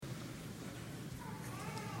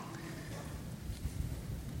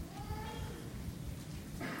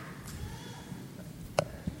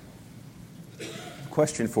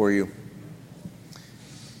Question for you.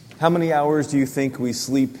 How many hours do you think we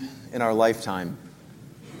sleep in our lifetime?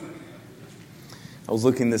 I was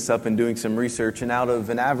looking this up and doing some research, and out of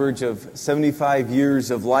an average of 75 years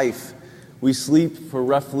of life, we sleep for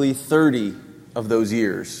roughly 30 of those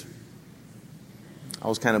years. I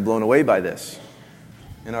was kind of blown away by this.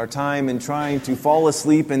 In our time in trying to fall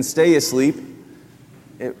asleep and stay asleep,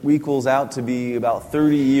 it equals out to be about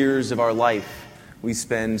 30 years of our life we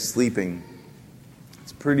spend sleeping.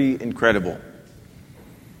 It's pretty incredible.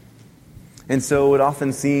 And so it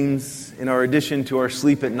often seems, in our addition to our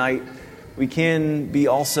sleep at night, we can be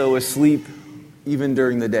also asleep even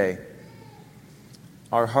during the day.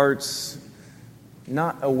 Our hearts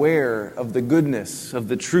not aware of the goodness, of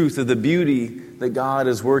the truth, of the beauty that God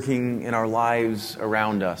is working in our lives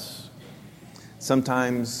around us.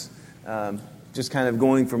 Sometimes just kind of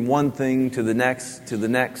going from one thing to the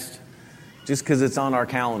next, just because it's on our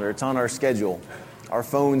calendar, it's on our schedule. Our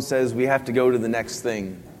phone says we have to go to the next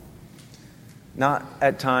thing. Not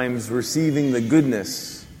at times receiving the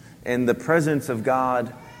goodness and the presence of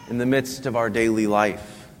God in the midst of our daily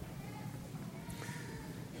life.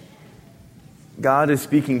 God is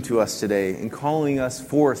speaking to us today and calling us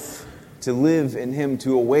forth to live in Him,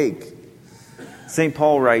 to awake. St.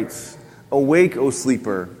 Paul writes, "Awake, O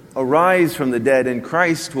sleeper, arise from the dead, and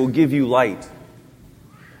Christ will give you light."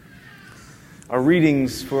 Our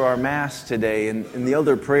readings for our Mass today and the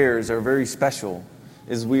other prayers are very special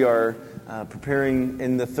as we are preparing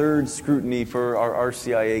in the third scrutiny for our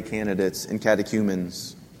RCIA candidates and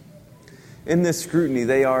catechumens. In this scrutiny,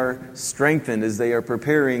 they are strengthened as they are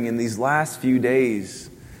preparing in these last few days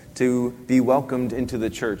to be welcomed into the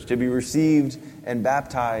church, to be received and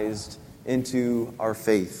baptized into our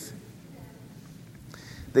faith.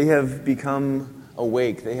 They have become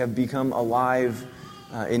awake. They have become alive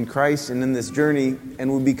in Christ and in this journey,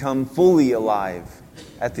 and will become fully alive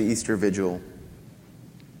at the Easter Vigil.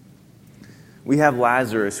 We have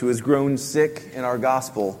Lazarus, who has grown sick in our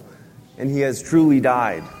gospel, and he has truly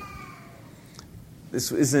died.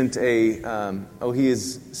 This isn't he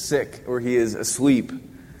is sick or he is asleep,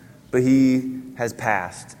 but he has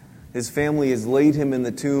passed. His family has laid him in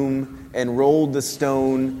the tomb and rolled the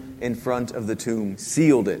stone in front of the tomb,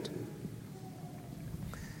 sealed it.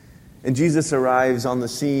 And Jesus arrives on the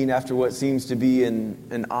scene after what seems to be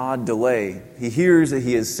an odd delay. He hears that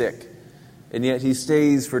he is sick, and yet he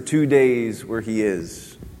stays for 2 days where he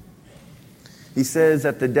is. He says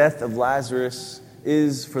that the death of Lazarus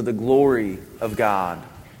is for the glory of God.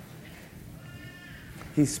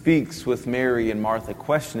 He speaks with Mary and Martha,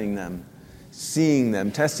 questioning them, seeing them,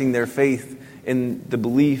 testing their faith in the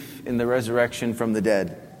belief in the resurrection from the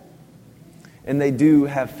dead. And they do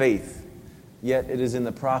have faith, yet it is in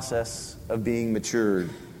the process of being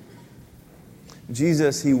matured.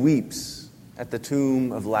 Jesus, he weeps at the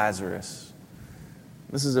tomb of Lazarus.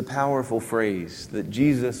 This is a powerful phrase, that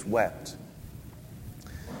Jesus wept.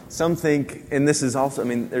 Some think, and this is also,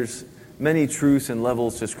 there's many truths and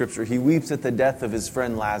levels to Scripture. He weeps at the death of his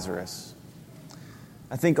friend Lazarus.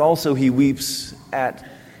 I think also he weeps at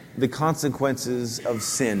the consequences of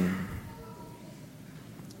sin.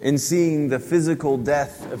 In seeing the physical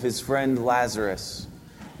death of his friend Lazarus,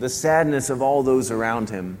 the sadness of all those around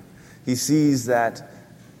him, he sees that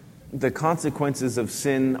the consequences of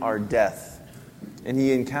sin are death. And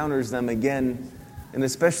he encounters them again, and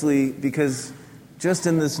especially because just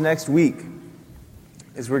in this next week,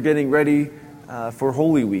 as we're getting ready for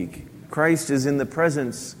Holy Week, Christ is in the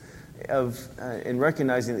presence of, in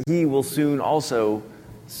recognizing that he will soon also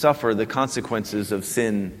suffer the consequences of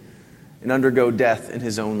sin and undergo death in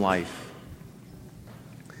his own life.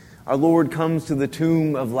 Our Lord comes to the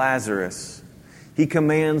tomb of Lazarus. He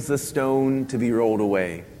commands the stone to be rolled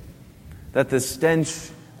away, that the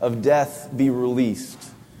stench of death be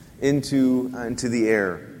released into the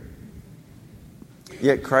air.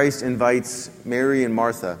 Yet Christ invites Mary and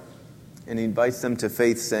Martha, and he invites them to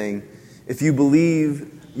faith, saying, "If you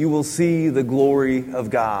believe, you will see the glory of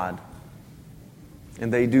God."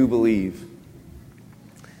 And they do believe.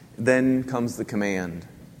 Then comes the command,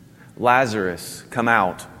 "Lazarus, come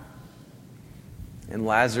out." And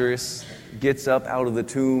Lazarus gets up out of the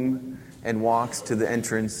tomb and walks to the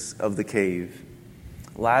entrance of the cave.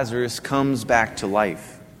 Lazarus comes back to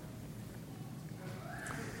life.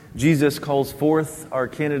 Jesus calls forth our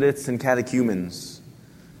candidates and catechumens.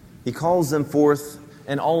 He calls them forth,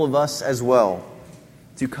 and all of us as well,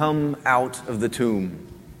 to come out of the tomb.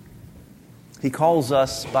 He calls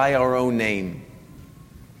us by our own name.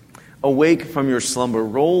 Awake from your slumber,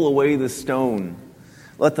 roll away the stone.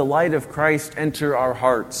 Let the light of Christ enter our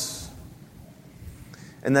hearts,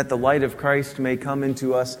 and that the light of Christ may come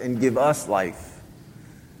into us and give us life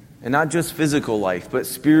And not just physical life, but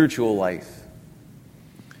spiritual life.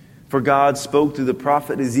 For God spoke through the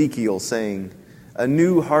prophet Ezekiel, saying, "A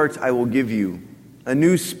new heart I will give you, a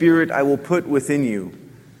new spirit I will put within you.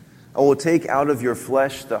 I will take out of your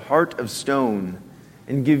flesh the heart of stone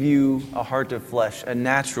and give you a heart of flesh, a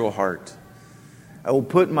natural heart. I will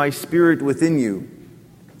put my spirit within you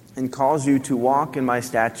and cause you to walk in my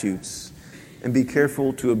statutes and be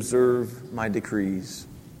careful to observe my decrees."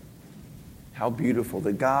 How beautiful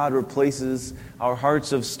that God replaces our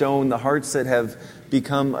hearts of stone, the hearts that have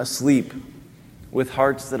become asleep, with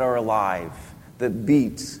hearts that are alive, that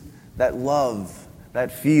beat, that love,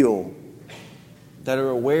 that feel, that are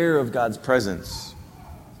aware of God's presence.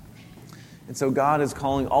 And so God is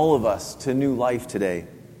calling all of us to new life today.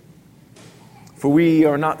 For we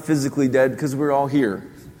are not physically dead because we're all here.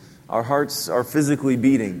 Our hearts are physically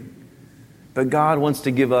beating. But God wants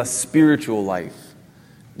to give us spiritual life,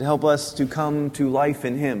 to help us to come to life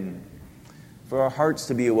in Him, for our hearts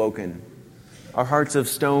to be awoken, our hearts of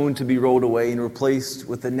stone to be rolled away and replaced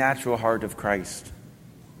with the natural heart of Christ.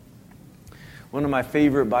 One of my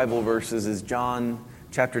favorite Bible verses is John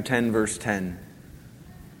chapter 10, verse 10.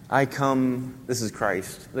 I come, this is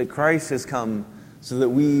Christ, that Christ has come so that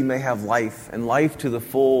we may have life, and life to the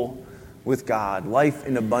full with God, life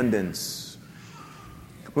in abundance.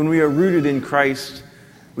 When we are rooted in Christ,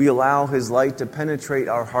 we allow His light to penetrate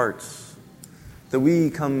our hearts, that we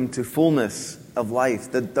come to fullness of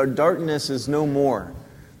life, that our darkness is no more,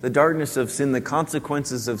 the darkness of sin, the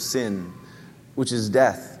consequences of sin, which is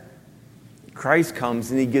death. Christ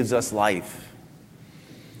comes and He gives us life.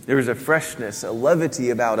 There is a freshness, a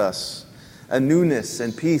levity about us, a newness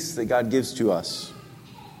and peace that God gives to us.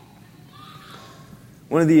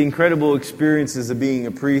 One of the incredible experiences of being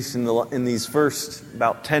a priest in these first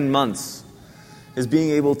about 10 months is being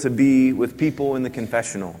able to be with people in the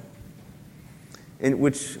confessional,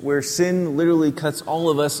 where sin literally cuts all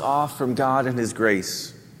of us off from God and His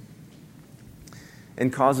grace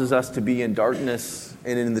and causes us to be in darkness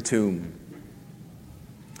and in the tomb.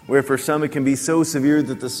 Where for some it can be so severe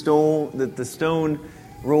that the stone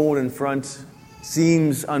rolled in front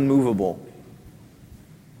seems unmovable.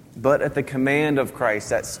 But at the command of Christ,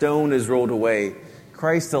 that stone is rolled away.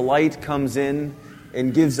 Christ, the light, comes in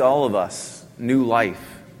and gives all of us new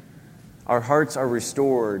life. Our hearts are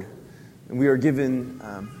restored, and we are given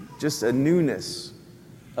just a newness,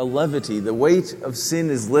 a levity. The weight of sin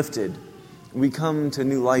is lifted. We come to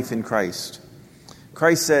new life in Christ.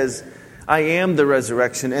 Christ says, "I am the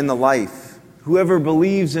resurrection and the life. Whoever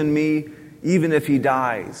believes in me, even if he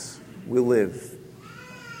dies, will live."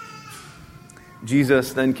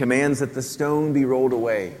 Jesus then commands that the stone be rolled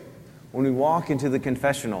away. When we walk into the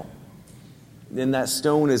confessional, then that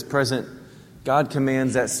stone is present. God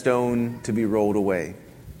commands that stone to be rolled away.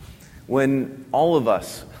 When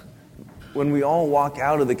we all walk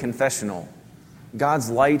out of the confessional, God's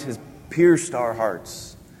light has pierced our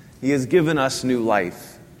hearts. He has given us new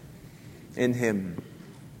life in Him.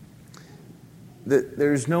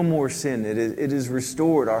 There's no more sin. It is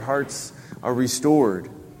restored. Our hearts are restored.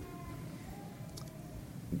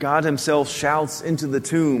 God Himself shouts into the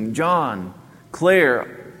tomb, "John, Claire,"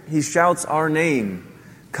 He shouts our name,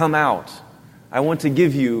 "Come out. I want to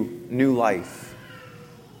give you new life."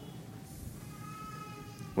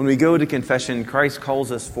 When we go to confession, Christ calls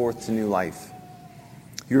us forth to new life.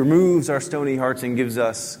 He removes our stony hearts and gives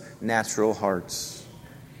us natural hearts.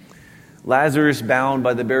 Lazarus, bound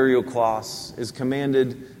by the burial cloths, is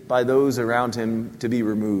commanded by those around him to be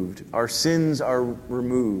removed. Our sins are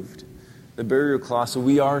removed. The burial cloth, so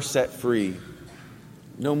we are set free.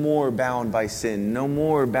 No more bound by sin, no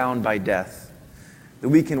more bound by death. That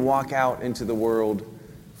we can walk out into the world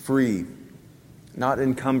free, not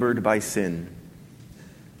encumbered by sin.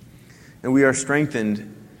 And we are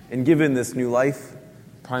strengthened and given this new life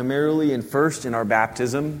primarily and first in our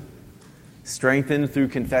baptism, strengthened through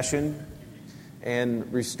confession,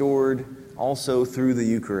 and restored also through the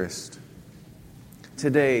Eucharist.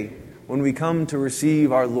 Today, when we come to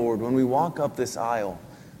receive our Lord, when we walk up this aisle,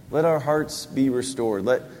 let our hearts be restored.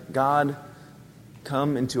 Let God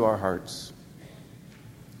come into our hearts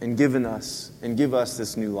and give us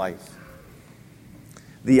this new life.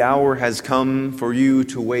 The hour has come for you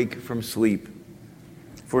to wake from sleep,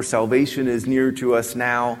 for salvation is nearer to us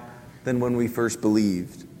now than when we first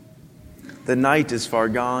believed. The night is far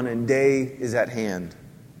gone and day is at hand.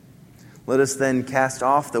 Let us then cast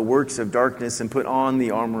off the works of darkness and put on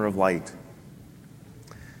the armor of light.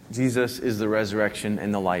 Jesus is the resurrection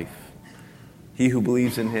and the life. He who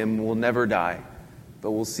believes in Him will never die,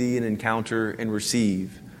 but will see and encounter and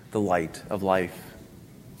receive the light of life.